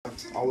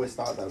Always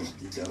thought that would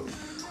be dope.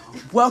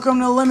 Welcome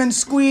to Lemon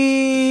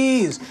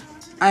Squeeze.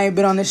 I ain't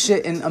been on this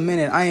shit in a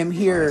minute. I am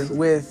here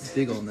with,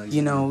 Big old nugget.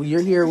 you know,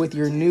 you're here with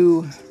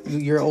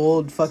your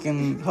old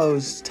fucking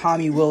host,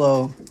 Tommy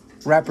Willow,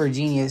 rapper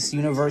genius,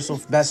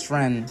 universal best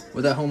friend.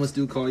 What that homeless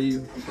dude call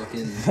you?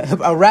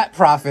 Fucking A rap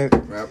prophet.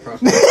 rap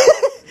prophet?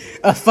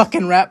 A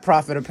fucking rap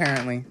prophet,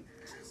 apparently.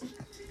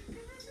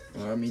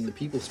 Well, I mean, the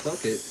people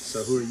spoke it,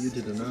 so who are you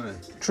to deny?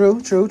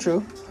 True.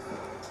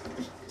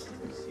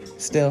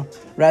 Still,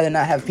 rather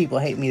not have people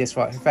hate me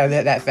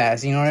that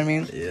fast, you know what I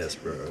mean? Yes,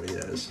 bro,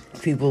 yes.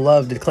 People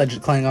love to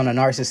cling on to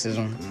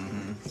narcissism.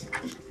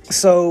 Mm-hmm.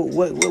 So,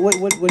 what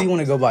do you want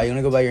to go by? You want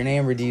to go by your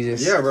name, or do you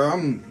just... Yeah, bro,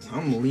 I'm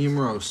Liam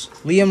Ross.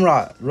 Liam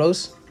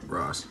Ross?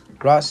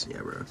 Ross? Yeah,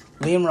 bro.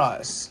 Liam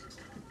Ross.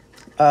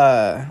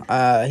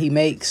 He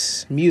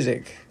makes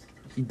music.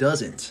 He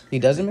doesn't. He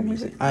doesn't make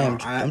music? No,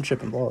 I'm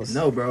tripping balls.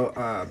 No, bro,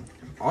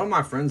 all of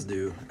my friends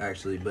do,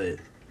 actually, but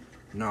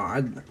no,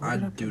 I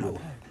doodle.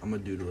 I'm a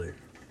doodler.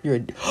 You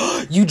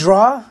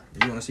draw?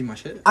 You want to see my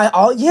shit?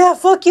 Yeah,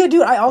 fuck yeah,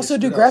 dude. I also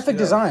do spit out, graphic spit out.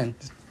 design.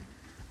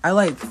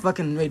 I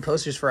fucking made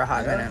posters for a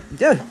hot minute.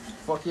 Dude,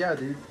 Fuck yeah,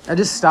 dude. I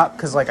just stopped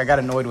because I got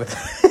annoyed with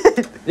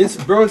it.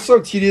 It's so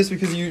tedious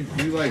because you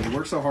like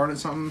work so hard at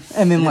something,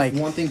 And then, if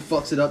one thing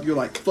fucks it up, you're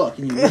like fuck,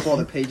 and you rip all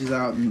the pages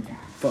out and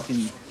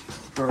fucking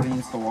throw it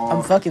against the wall.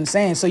 I'm fucking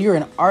saying, so you're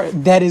an art...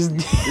 That is...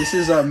 This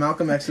is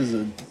Malcolm X is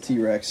a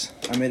T-Rex.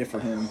 I made it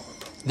for him.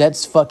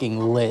 That's fucking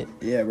lit.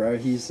 Yeah, bro.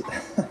 He's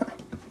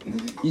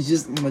he's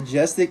just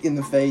majestic in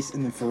the face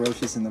and then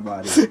ferocious in the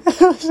body.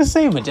 I was just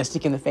saying,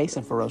 majestic in the face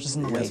and ferocious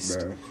in the waist.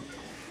 Yes,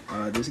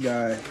 bro. This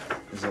guy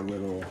is a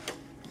little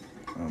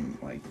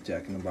like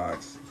Jack in the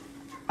Box.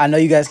 I know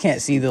you guys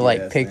can't see the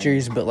Yeah,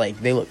 pictures, but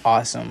they look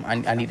awesome.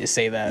 I need to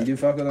say that. You do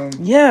fuck with him?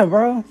 Yeah,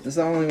 bro. This is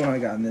the only one I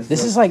got in this.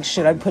 This book. is like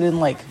shit I put in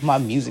my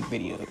music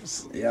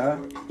videos. Yeah.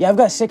 Yeah, I've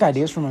got sick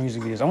ideas for my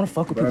music videos. I want to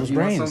fuck with Bro, if people's you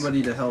brains. want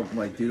somebody to help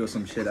doodle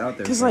some shit out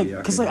there, Cause for you,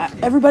 I cause could like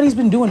definitely- everybody's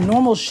been doing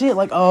normal shit.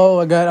 Like, oh,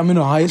 I'm in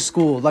a high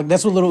school. Like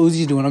that's what Little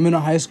Uzi's doing. I'm in a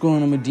high school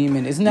and I'm a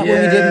demon. Isn't that what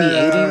we did in the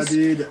 80s?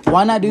 Dude.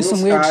 Why not do Little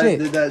some weird Skies shit?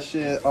 Did that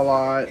shit a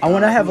lot. I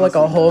want to have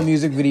a whole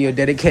music video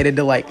dedicated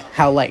to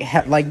how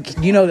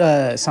you know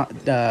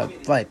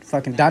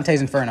fucking Dante's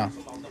Inferno.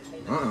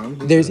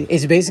 There's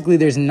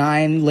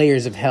 9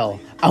 layers of hell.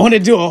 I want to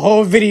do a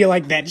whole video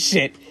like that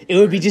shit. It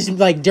would be just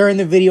during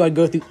the video I'd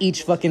go through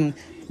each fucking,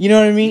 you know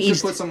what I mean? You Each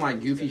should put some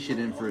goofy shit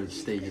in for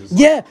stages.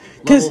 yeah,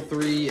 Level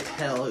 3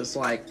 hell is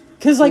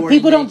Cause 40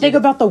 people don't think naked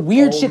about the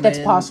weird old shit that's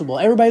men. possible.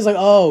 Everybody's like,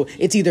 oh,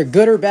 it's either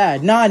good or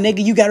bad. Nah,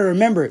 nigga, you gotta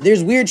remember,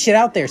 there's weird shit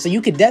out there. So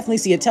you could definitely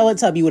see a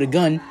Teletubby with a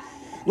gun.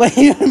 Like,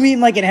 you know what I mean?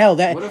 Like in hell,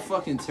 that. What a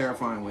fucking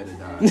terrifying way to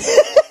die.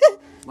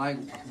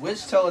 Which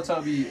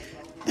Teletubby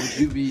would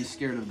you be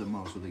scared of the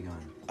most with a gun?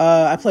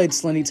 I played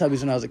Slendy Tubbies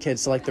when I was a kid,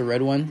 so the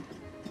red one.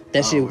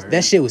 That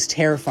shit was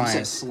terrifying.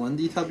 You said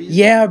Slendy Tubbies?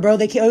 Yeah, bro.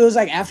 It was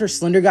after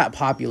Slender got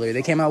popular,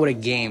 they came out with a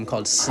game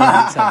called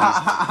Slendy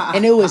Tubbies,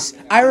 and it was.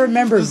 I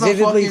remember It's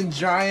vividly. a fucking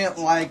giant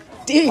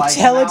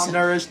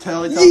malnourished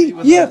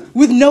Teletubby.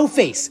 with no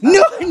face,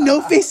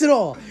 no face at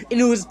all,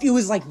 and it was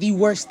the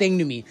worst thing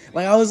to me.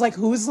 I was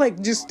who was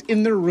just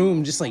in the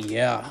room, just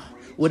yeah.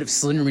 What if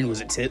Slenderman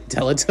was a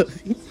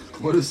Teletubby?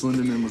 What if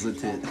Slenderman was a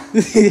tit?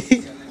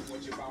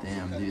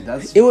 Damn, dude,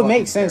 that's. It would fucking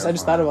make sense. I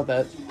just thought terrifying.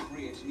 about that.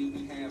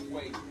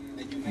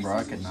 Bro,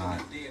 I could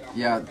not.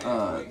 Yeah,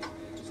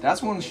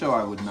 that's one show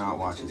I would not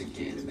watch as a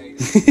kid.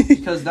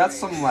 Because that's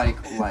some, like...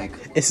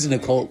 It's an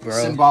occult, bro.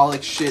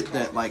 Symbolic shit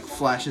that,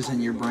 flashes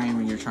in your brain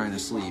when you're trying to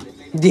sleep.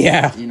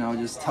 Yeah. You know,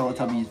 just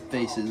Teletubby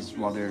faces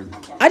while they're...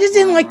 I just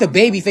didn't like the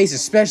baby face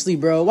especially,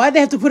 bro. Why'd they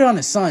have to put it on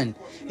the sun?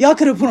 Y'all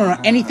could have put it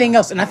on anything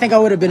else, and I think I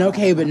would have been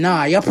okay, but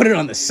nah, y'all put it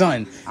on the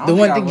sun. I don't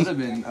think I would have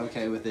been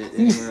okay with it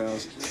anywhere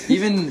else.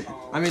 Even...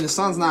 I mean, the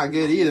sun's not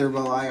good either,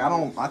 but,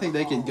 I think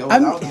they could go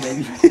without the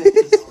baby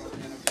face.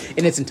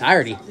 In its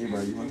entirety. Hey,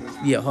 bro, you want this?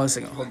 Yeah, hold on a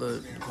second. Hold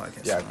the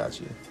podcast. Yeah, I got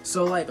you.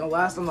 So, on the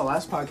last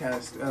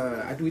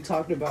podcast, we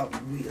talked about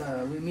me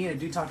and a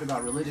dude talked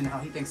about religion, how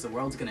he thinks the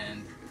world's gonna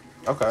end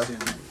Okay.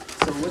 soon.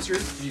 So, what's your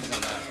views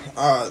on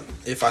that?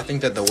 If I think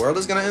that the world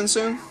is gonna end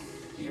soon?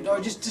 No,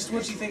 just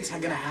what you think's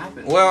gonna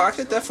happen. Well, I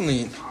could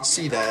definitely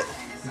see that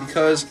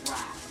because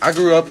I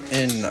grew up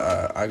in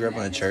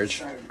a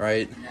church,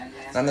 right?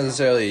 Not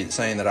necessarily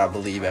saying that I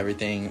believe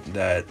everything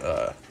that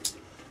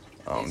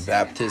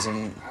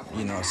baptism,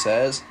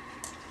 says,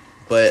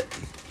 but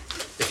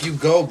if you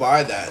go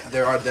by that,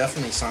 there are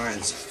definitely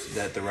signs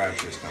that the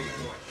rapture is coming.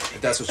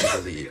 If that's what you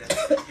believe,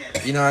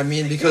 you know what I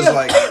mean? Because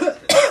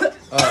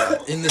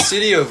in the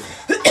city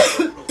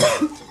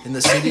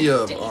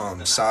of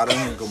Sodom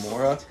and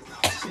Gomorrah,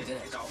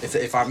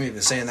 if I'm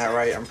even saying that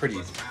right, I'm pretty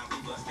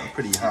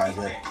high,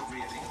 but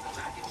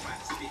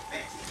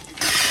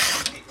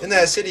in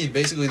that city,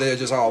 basically they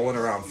just all went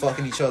around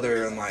fucking each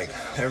other and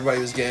everybody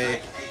was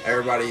gay.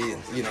 Everybody,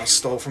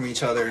 stole from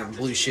each other and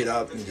blew shit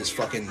up and just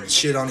fucking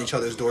shit on each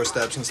other's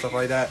doorsteps and stuff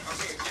like that.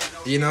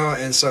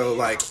 And so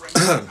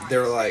they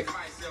were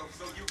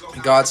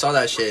God saw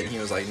that shit and he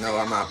was no,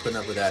 I'm not putting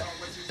up with that.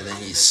 And then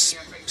he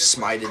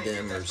smited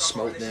them or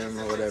smote them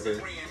or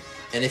whatever.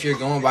 And if you're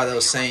going by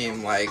those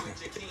same like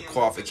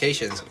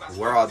qualifications,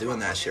 we're all doing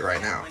that shit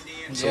right now.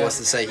 So Yeah. what's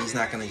to say he's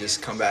not gonna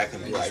just come back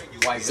and be like,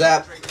 wipe it.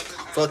 Zap,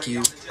 fuck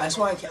you. That's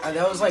why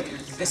that was like,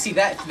 see,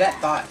 that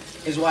thought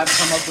is why I've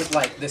come up with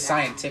like the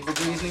scientific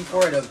reasoning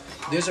for it. Of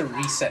there's a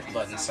reset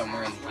button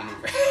somewhere in the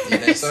universe. You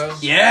think so?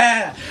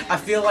 Yeah, I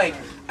feel like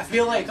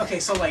okay.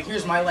 So like,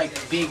 here's my like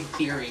big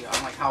theory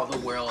on like how the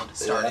world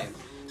started.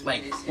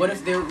 Like, what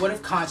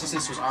if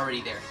consciousness was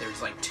already there?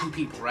 There's like two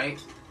people, right?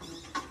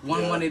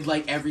 One wanted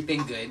like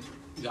everything good.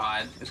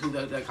 God is who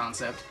the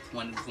concept.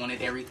 One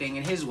wanted everything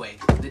in his way.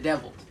 The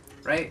devil.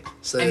 Right?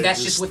 So and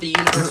that's just what the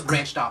universe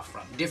branched off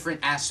from. Different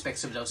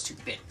aspects of those two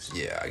things.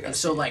 Yeah, I got And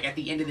so, like, at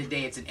the end of the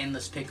day, it's an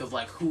endless pick of,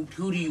 like, who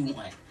do you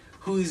want?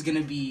 Who's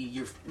gonna be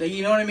your...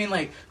 You know what I mean?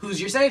 Like, who's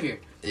your savior?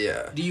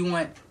 Yeah. Do you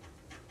want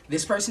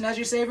this person as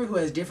your savior who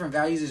has different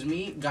values as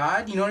me,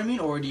 God? You know what I mean?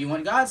 Or do you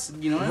want God's...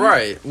 You know what I mean?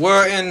 Right.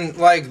 Well, and,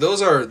 like,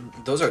 those are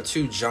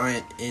two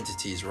giant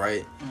entities,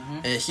 right? Mm-hmm.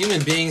 And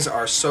human beings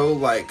are so,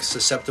 like,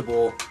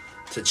 susceptible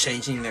to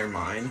changing their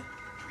mind.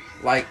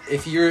 Like,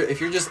 if you're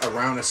just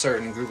around a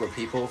certain group of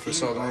people for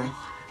so long,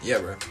 yeah,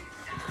 bro.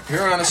 If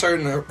you're around a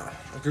certain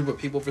group of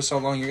people for so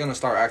long, you're gonna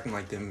start acting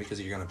like them because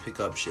you're gonna pick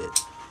up shit.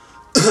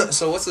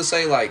 So what's to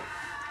say, like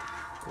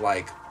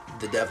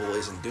the devil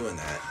isn't doing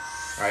that,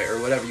 right? Or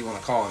whatever you want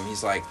to call him.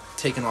 He's like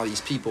taking all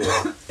these people.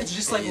 It's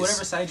just like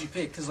whatever side you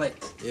pick, because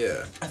like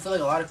Yeah. I feel like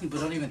a lot of people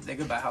don't even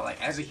think about how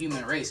like as a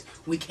human race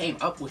we came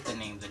up with the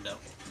name the devil,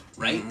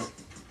 right? Mm-hmm.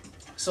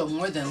 So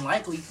more than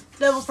likely,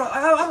 devil's probably.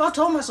 I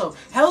told myself,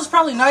 hell's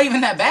probably not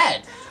even that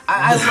bad.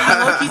 I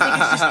low-key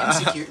think it's just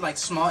insecure, like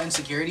small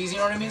insecurities. You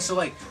know what I mean? So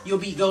like you'll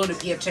be going to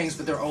PF Chang's,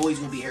 but there always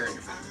will be air in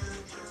your food.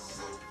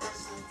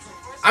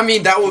 I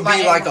mean, that would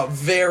be Like, like a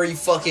very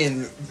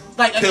fucking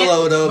Like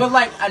pillowed up. but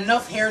like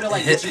enough hair to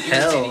like get you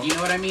Hell. irritated. You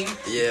know what I mean?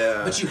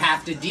 Yeah. But you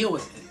have to deal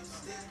with it.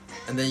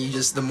 And then you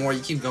just, the more you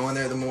keep going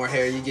there, the more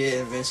hair you get.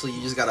 And eventually,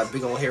 you just got a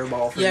big old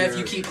hairball. Yeah, if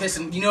you keep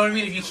pissing, you know what I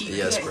mean? If you keep,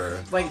 Yes, yeah, bro.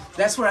 Like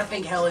that's what I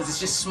think hell is. It's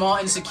just small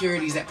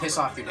insecurities that piss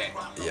off your day.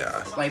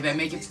 Yeah. Like that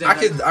make it.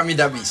 I mean,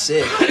 that'd be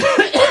sick.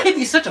 It'd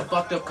be such a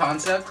fucked up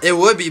concept. It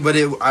would be, but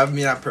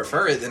I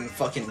prefer it than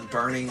fucking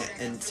burning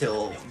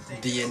until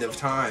the end of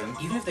time.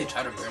 Even if they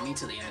try to burn me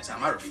to the end of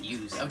time, I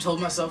refuse. I've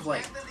told myself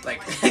like,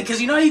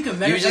 because you know how you can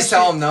measure. You just that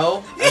tell shit? them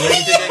no, and then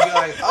you think they'd be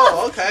like,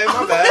 "Oh, okay, my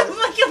I'm bad."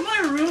 like in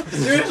my room.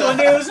 There was one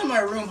day I was in my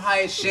room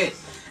high as shit.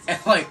 And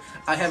like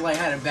I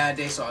had a bad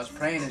day, so I was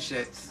praying and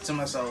shit to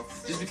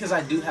myself, just because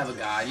I do have a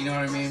God, you know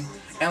what I mean?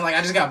 And like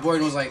I just got bored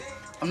and was like,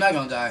 I'm not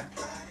gonna die.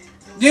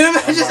 You know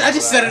what I mean? I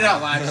just said it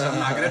out loud. I'm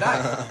not gonna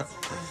die.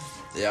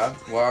 Yeah.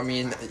 Well, I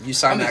mean, you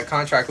signed that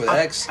contract with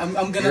X. I'm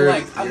gonna you're,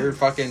 like. You're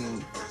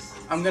fucking.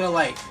 I'm gonna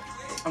like.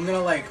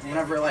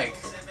 Whenever like.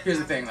 Here's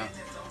the thing though.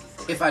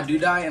 If I do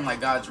die and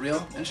like God's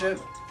real and shit,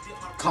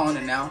 calling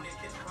it now,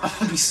 I'm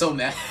gonna be so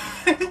mad.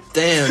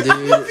 Damn, I'm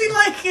gonna dude. be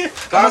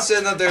like. God's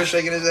sitting up there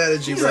shaking his head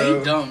at you, He's like, bro.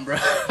 you dumb, bro.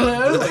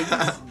 Like, you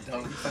just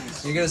dumb.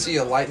 You're gonna see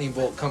a lightning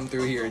bolt come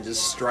through here and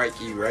just strike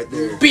you right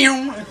there.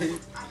 Nah,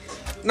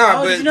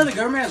 Nah, did but you know the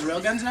government has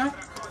railguns now?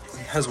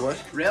 has what?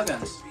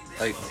 Railguns.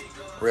 Like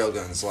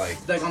railguns, like.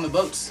 Like on the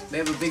boats. They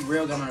have a big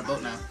railgun on a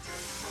boat now.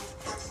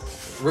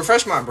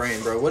 Refresh my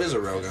brain, bro. What is a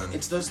railgun?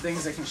 It's those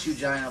things that can shoot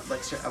giant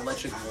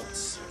electric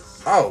volts.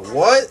 Oh,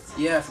 what?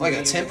 Yeah. Like a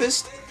Vegas.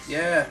 Tempest?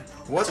 Yeah.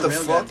 What It's a the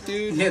railgun. fuck,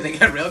 dude? Yeah, they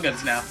got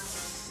railguns now.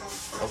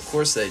 Of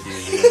course they do,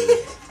 dude.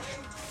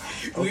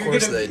 Of We're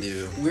course gonna- they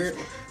do. We're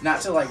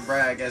not to like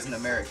brag as an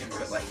American,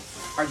 but like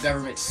our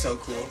government's so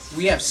cool.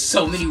 We have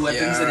so many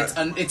weapons Yeah.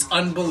 that it's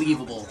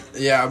unbelievable.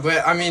 Yeah,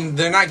 but I mean,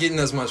 they're not getting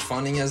as much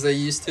funding as they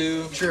used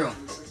to. True.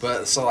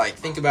 But so, like,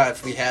 think about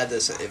if we had the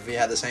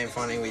same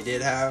funding we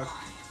did have.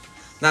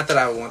 Not that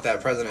I would want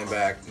that president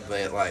back,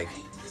 but like,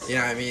 you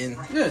know what I mean.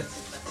 Yeah.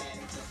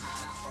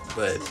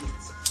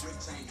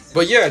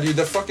 But yeah, dude,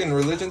 the fucking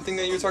religion thing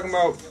that you were talking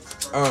about.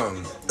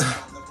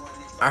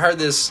 I heard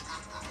this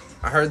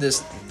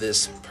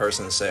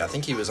person say. I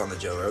think he was on the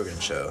Joe Rogan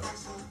show,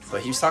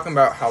 but he was talking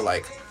about how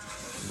like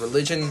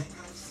religion,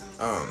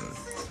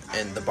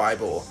 and the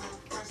Bible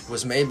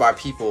was made by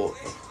people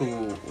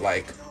who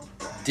like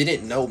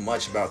didn't know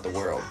much about the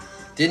world,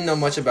 didn't know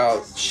much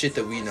about shit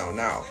that we know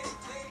now.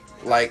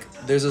 Like,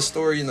 there's a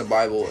story in the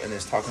Bible, and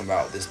it's talking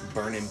about this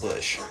burning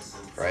bush,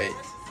 right?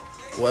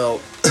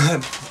 Well,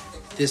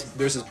 there's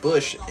this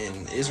bush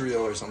in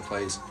Israel or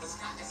someplace,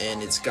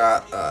 and it's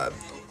got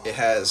it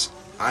has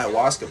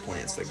ayahuasca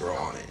plants that grow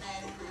on it.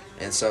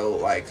 And so,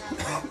 like,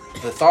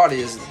 the thought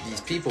is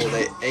these people,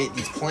 they ate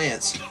these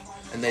plants,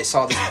 and they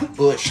saw this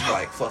bush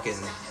like fucking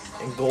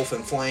engulf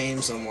in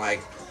flames, and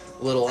like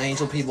little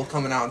angel people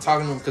coming out and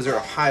talking to them because they're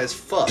high as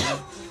fuck.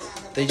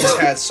 They just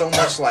had so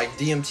much like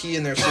DMT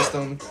in their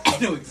system. I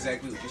know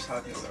exactly what you're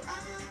talking about.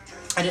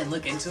 I didn't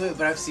look into it,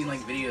 but I've seen like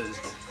videos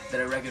that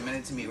are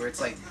recommended to me where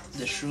it's like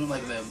the shroom,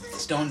 like the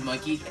stoned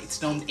monkey,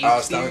 stoned ape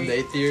theory. Stoned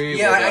ape theory?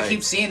 Yeah, But, I like,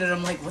 keep seeing it.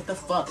 I'm like, what the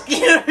fuck? You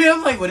know what I mean?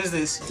 I'm like, what is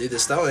this? Dude, the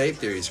stoned ape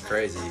theory is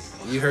crazy.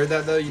 You heard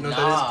that though? You know what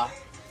that Nah.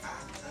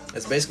 is?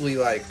 It's basically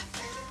like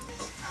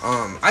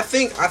I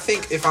think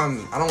if I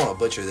don't want to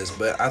butcher this,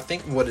 but I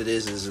think what it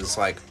is it's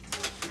like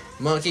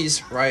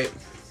monkeys, right?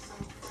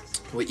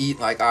 We eat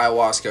like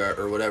ayahuasca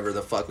or whatever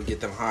the fuck would get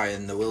them high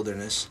in the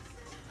wilderness,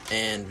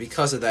 and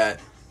because of that,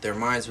 their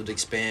minds would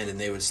expand and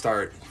they would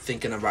start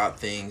thinking about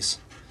things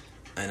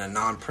in a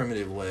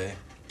non-primitive way,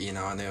 you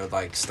know, and they would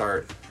like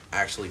start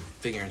actually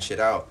figuring shit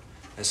out.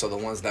 And so the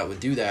ones that would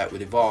do that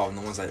would evolve, and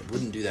the ones that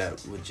wouldn't do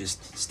that would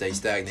just stay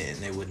stagnant and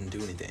they wouldn't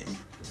do anything.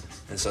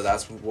 And so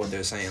that's what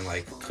they're saying,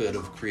 like, could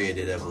have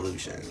created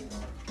evolution.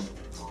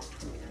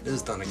 This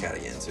is Thundercat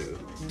again, too.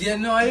 Yeah,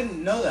 no, I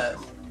didn't know that.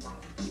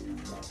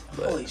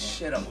 But, Holy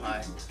shit, I'm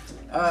high.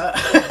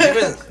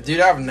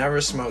 dude, I've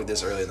never smoked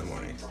this early in the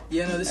morning.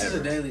 Yeah, no, this is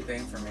Ever. a daily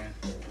thing for me.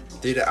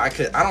 Dude, I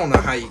don't know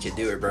how you could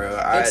do it, bro.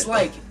 It's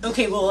like,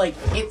 okay, well, like,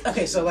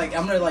 so, like,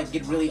 I'm gonna, like,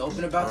 get really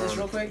open about this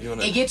real quick.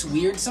 It gets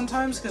weird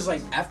sometimes, because,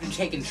 like, after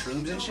taking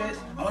shrooms and shit,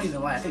 I won't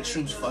even lie, I think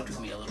shrooms fucked with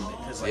me a little bit,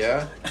 because, like...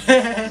 Yeah?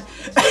 I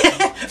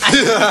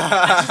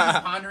just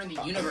been pondering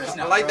the universe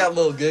now, I like bro. that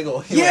little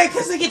giggle. Yeah,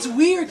 because, like, it's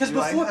weird, because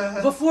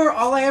You're before,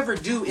 all I ever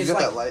do is, You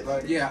got like... that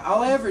light? Yeah,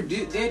 all I ever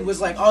did was,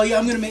 like, oh, yeah,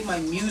 I'm gonna make my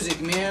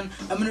music, man.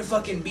 I'm gonna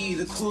fucking be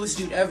the coolest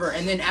dude ever.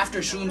 And then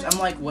after shrooms, I'm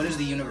like, what is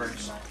the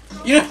universe?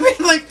 You know what I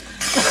mean?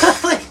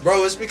 Like,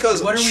 bro, it's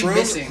because what are we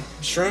missing?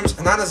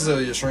 Shrooms, not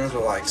necessarily just shrooms,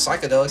 but like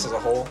psychedelics as a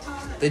whole,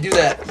 they do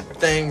that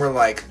thing where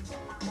like,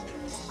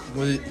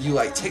 you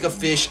like take a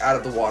fish out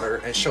of the water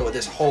and show it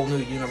this whole new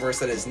universe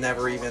that it's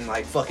never even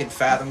like fucking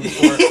fathomed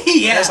before.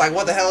 Yeah. And it's like,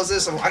 what the hell is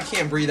this? I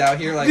can't breathe out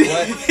here. Like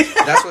what?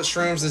 That's what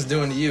shrooms is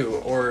doing to you,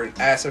 or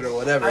acid or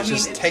whatever. It's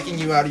just taking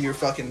you out of your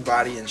fucking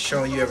body and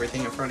showing you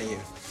everything in front of you.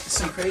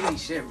 Some crazy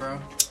shit, bro.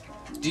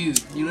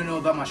 Dude, you wanna know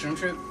about my shroom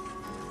trip?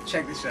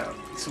 Check this out.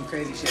 Some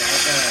crazy shit.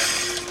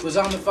 I was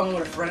on the phone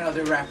with a friend,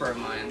 other rapper of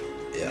mine.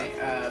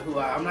 Yeah. Who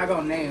I'm not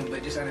gonna name,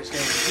 but just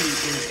understand he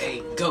is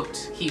a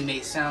goat. He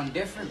may sound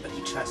different, but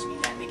you trust me,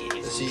 that nigga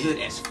is good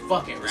as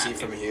fucking rapping. Is he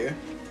from here?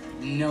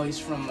 No, he's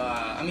from,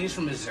 he's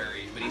from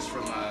Missouri, but he's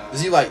from,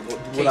 Is he like,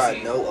 would I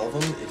KC. know of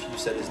him if you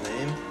said his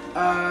name?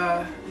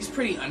 He's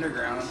pretty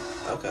underground.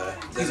 Okay.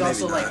 He's Then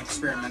also, maybe like, not.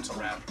 experimental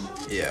rap.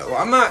 Yeah, well,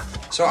 I'm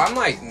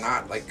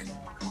like,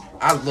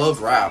 I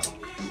love rap,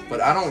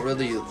 but I don't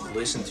really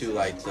listen to,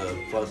 like, the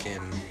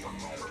fucking,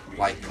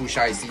 like, Push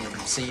Ice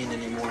scene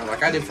anymore.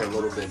 Like, I did for a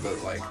little bit,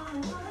 but, like,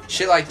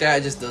 shit like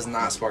that just does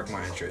not spark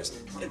my interest.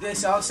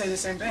 I'll say the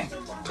same thing.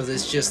 Because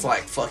it's just,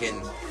 like,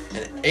 fucking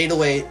an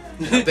 808,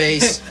 a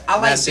bass, I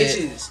like that's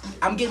it. bitches.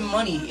 I'm getting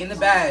money in the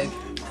bag.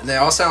 And they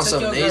all sound Take so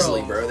your nasally,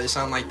 girl. bro. They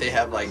sound like they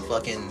have, like,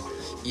 fucking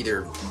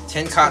either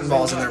 10 cotton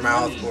balls in their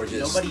mouth or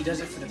just... Nobody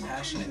does it for the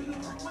passion anymore.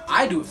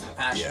 I do it for the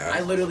passion. Yeah.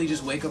 I literally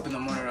just wake up in the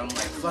morning and I'm like,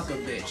 fuck a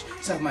bitch,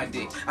 suck my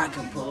dick. I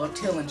can pull up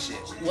till and shit.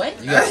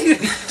 What? You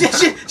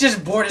got-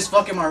 just bored as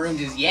fuck in my room,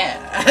 just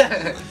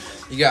yeah.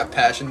 You got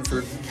passion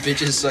for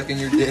bitches sucking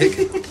your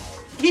dick?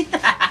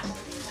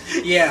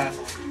 Yeah.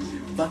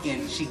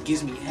 Fucking, she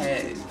gives me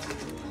head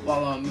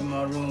while I'm in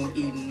my room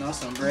eating on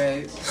some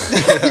bread.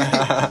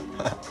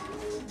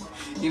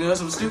 You know,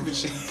 some stupid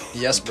shit.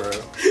 Yes, bro.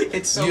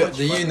 It's so much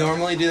Do you fun.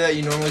 normally do that?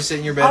 You normally sit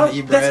in your bed and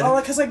eat bread? That's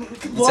all, cause like,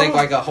 You take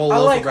like a whole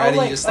loaf of bread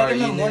and you just start in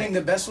eating the morning, it?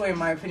 the best way, in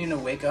my opinion, to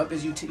wake up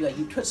is you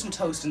put some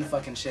toast in the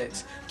fucking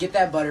shits. Get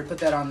that butter, put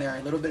that on there,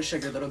 a little bit of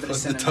sugar, a little bit of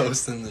Put the cinnamon.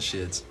 toast in the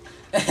shits.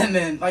 And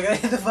then,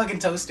 like, the fucking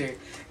toaster.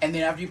 And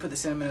then after you put the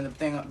cinnamon and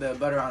the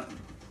butter on,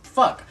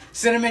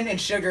 cinnamon and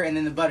sugar and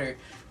then the butter.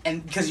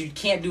 And because you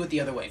can't do it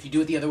the other way. If you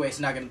do it the other way, it's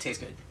not going to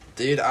taste good.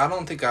 Dude, I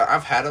don't think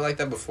I've had it like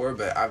that before,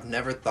 but I've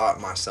never thought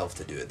myself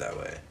to do it that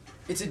way.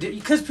 It's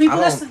because people.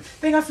 I That's don't- the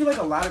thing. I feel like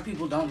a lot of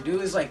people don't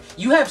do is like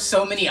you have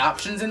so many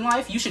options in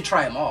life. You should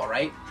try them all,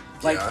 right?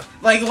 Like, Yeah.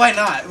 like why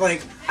not?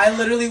 Like, I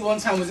literally one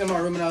time was in my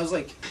room and I was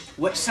like,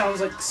 "What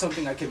sounds like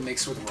something I could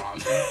mix with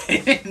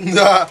ramen?"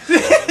 Nah,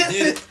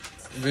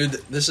 dude,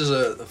 this is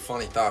a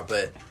funny thought,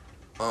 but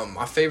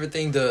my favorite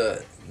thing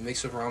to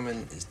mix with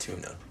ramen is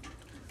tuna.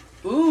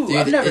 Ooh, Dude,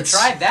 I've never it's-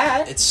 tried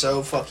that. It's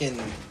so fucking.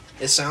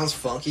 It sounds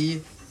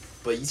funky,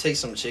 but you take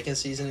some chicken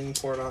seasoning,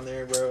 pour it on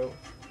there, bro.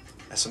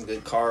 That's some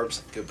good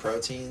carbs, good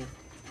protein.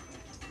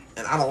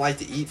 And I don't like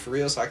to eat for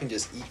real, so I can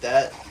just eat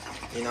that.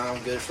 You know,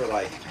 I'm good for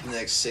like the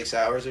next 6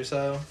 hours or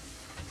so.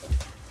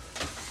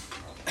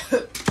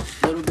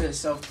 Little bit of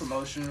self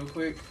promotion, real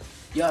quick.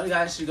 Y'all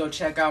guys should go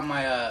check out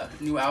my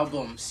new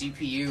album,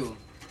 CPU.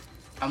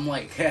 I'm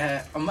like,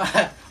 I'm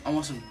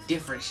on some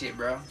different shit,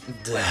 bro.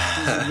 Like,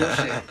 some real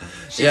shit.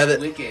 Shit's Yeah,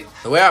 wicked.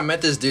 The way I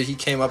met this dude, he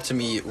came up to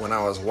me when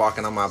I was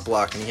walking on my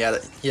block, and he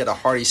had a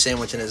hearty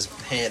sandwich in his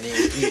hand, and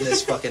he was eating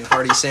this fucking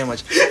hearty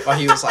sandwich while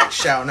he was like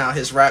shouting out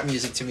his rap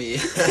music to me.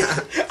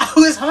 I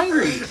was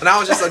hungry. And I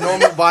was just a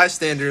normal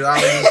bystander. I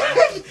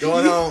was just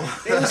going home.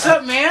 Hey, what's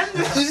up, man?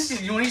 You want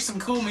to hear some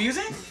cool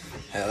music?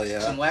 Hell yeah.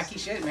 Some wacky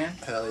shit, man.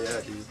 Hell yeah,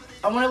 dude.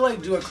 I want to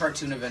like do a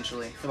cartoon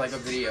eventually for like a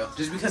video,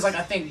 just because like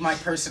I think my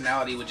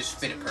personality would just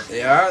fit it perfectly.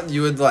 Yeah,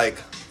 you would like.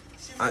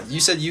 You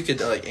said you could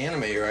like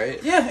animate,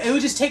 right? Yeah, it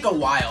would just take a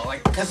while,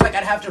 like because like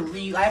I have to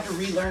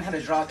relearn how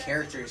to draw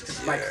characters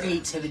because my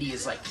creativity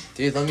is like.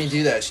 Dude, let me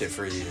do that shit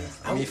for you.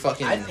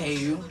 I'd pay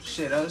you.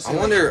 Shit, I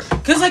wonder.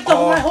 Cause like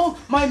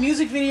my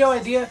music video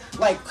idea,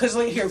 like, cause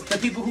like here the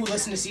people who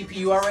listen to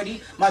CPU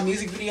already, my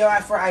music video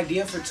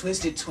idea for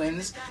Twisted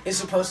Twins is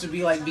supposed to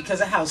be like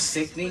because of how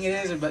sickening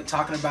it is, but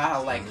talking about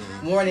how like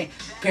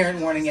parent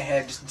warning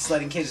ahead, just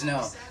letting kids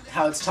know.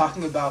 How it's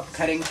talking about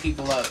cutting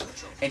people up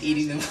and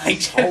eating them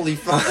like holy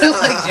fuck,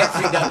 like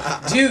Jeffrey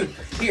Dahmer. Dude,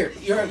 here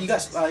you're on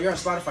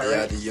Spotify, right?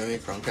 Yeah, did you want me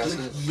to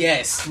Chromecast it?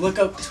 Yes, look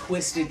up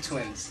Twisted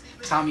Twins,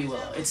 Tommy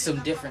Willow. It's some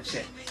different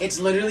shit. It's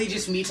literally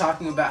just me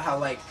talking about how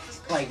like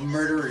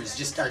murderers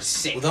just are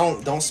sick.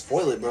 Well, don't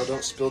spoil it, bro.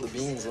 Don't spill the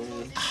beans.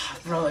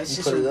 Bro, it's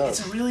just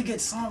it's a really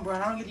good song, bro.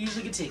 And I don't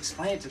usually get to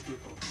explain it to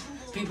people.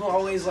 People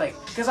always like,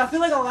 because I feel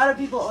like a lot of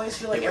people always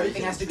feel like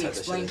everything has to be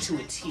explained to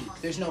a T.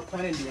 There's no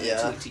point in doing it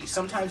to a T.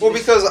 Sometimes. Well,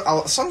 because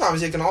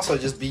sometimes it can also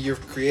just be your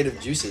creative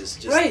juices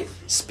just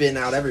spin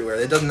out everywhere.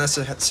 It doesn't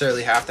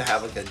necessarily have to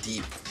have like a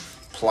deep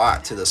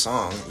plot to the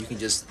song. You can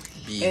just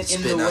be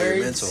spitting out your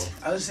mental.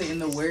 I would say, in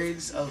the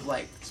words of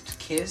like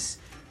Kiss,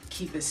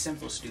 keep it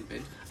simple,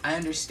 stupid. I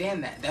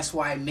understand that. That's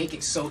why I make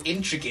it so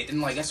intricate,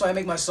 and like that's why I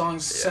make my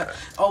songs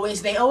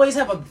they always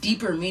have a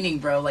deeper meaning,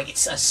 bro. Like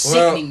it's a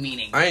sickening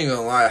meaning. I ain't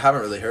gonna lie, I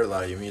haven't really heard a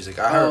lot of your music.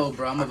 Bro,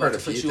 I'm about to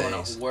put you on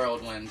a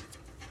whirlwind.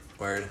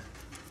 Word.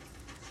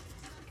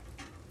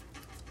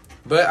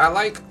 But I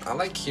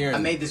like hearing. I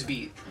made this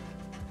beat.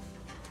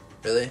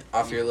 Really?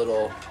 Off your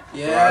little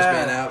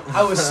GarageBand app?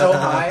 I was so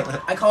high.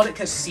 I called it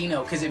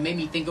Casino because it made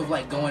me think of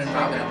like going and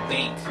robbing a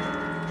bank.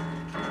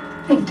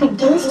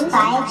 Produced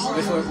by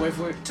Wait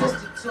for it.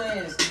 Twisted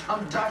Twins.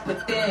 I'm dark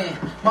within.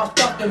 My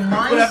fucking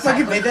mind. What, I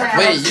fucking made that?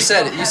 Wait, you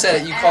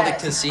said you called it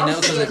Casino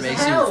because it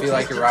makes you feel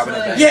like you're robbing a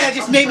bank. Yeah, it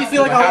just made me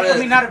feel like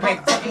not a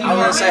bank. I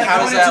was gonna say, how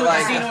does that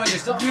like? You know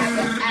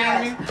what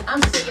I mean?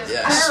 I'm sick as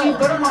Yeah. I see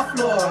blood on my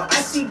floor.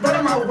 I see blood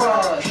on my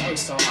walls. I was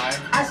so high.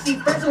 I see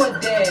friends who are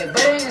dead,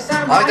 but it ain't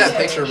inside my I like that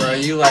head. picture, bro.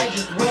 You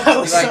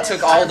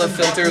took all the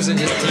filters and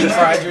just deep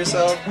fried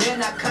yourself.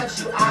 When I cut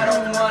you, I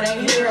don't wanna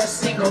hear a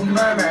single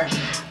murmur.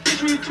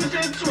 I'm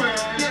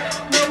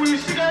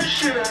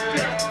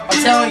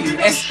telling you,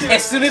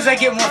 as soon as I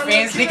get more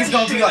fans, niggas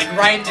gonna be like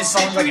writing this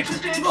song like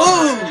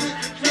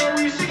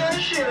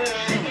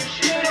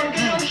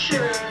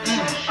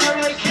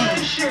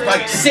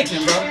like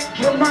sickening, bro.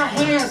 With my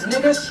hands,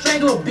 nigga,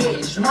 strangle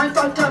bitch. Mine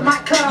fucked up my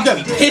cup. You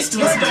gotta be pissed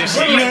with that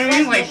shit, you know what I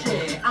mean? Like,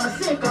 I'm a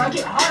sick girl, I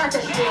get hard at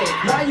that shit.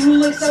 Why you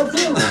look so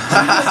blue?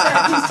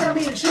 Please tell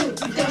me the truth.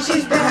 You think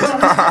she's better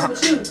than I'm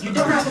with you? You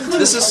don't have a clue.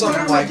 This is some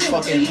like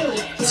fucking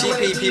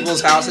TP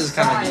people's houses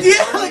kind of.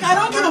 yeah, like I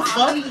don't give a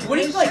fuck. What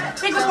do you like?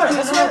 Think about it.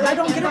 That's what I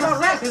don't get about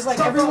rap. It's like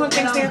everyone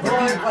thinks they have to be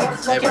like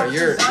Hey, bro, fucking.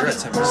 you're at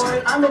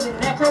 10%. I'm in the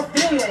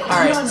necrophilia.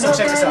 Alright, so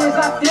check this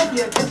out.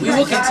 We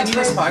will continue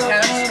this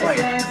podcast. Like,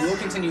 we will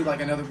continue like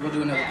we'll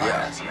do another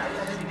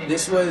podcast.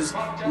 This was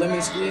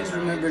Lemon Squeeze.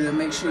 Remember to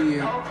make sure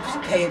you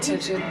pay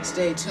attention,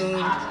 stay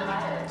tuned,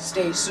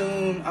 stay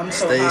soon. I'm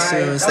so high.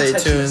 Stay soon, stay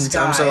tuned.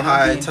 I'm so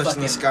high,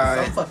 touching the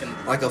sky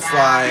like a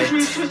fly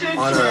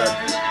on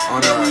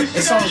a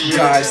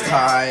guy's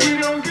tie,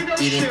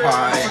 eating I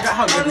pie. forgot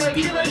how good this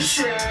beat was.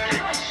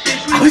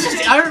 I was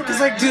cause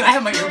like, dude, I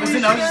have my earbuds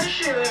in. I was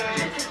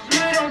just.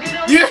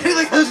 Yeah,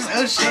 like, I was just,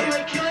 oh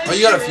shit. Oh,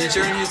 you got a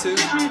feature in you too?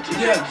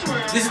 Yeah,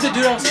 this is the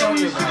dude I was telling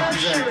you about.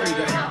 He's pretty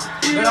good.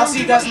 But I'll see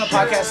you guys in the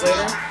podcast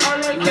later.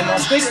 Lemon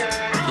Squeeze.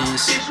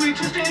 Peace.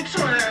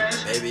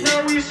 Baby.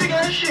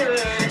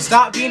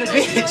 Stop being a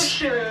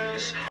bitch.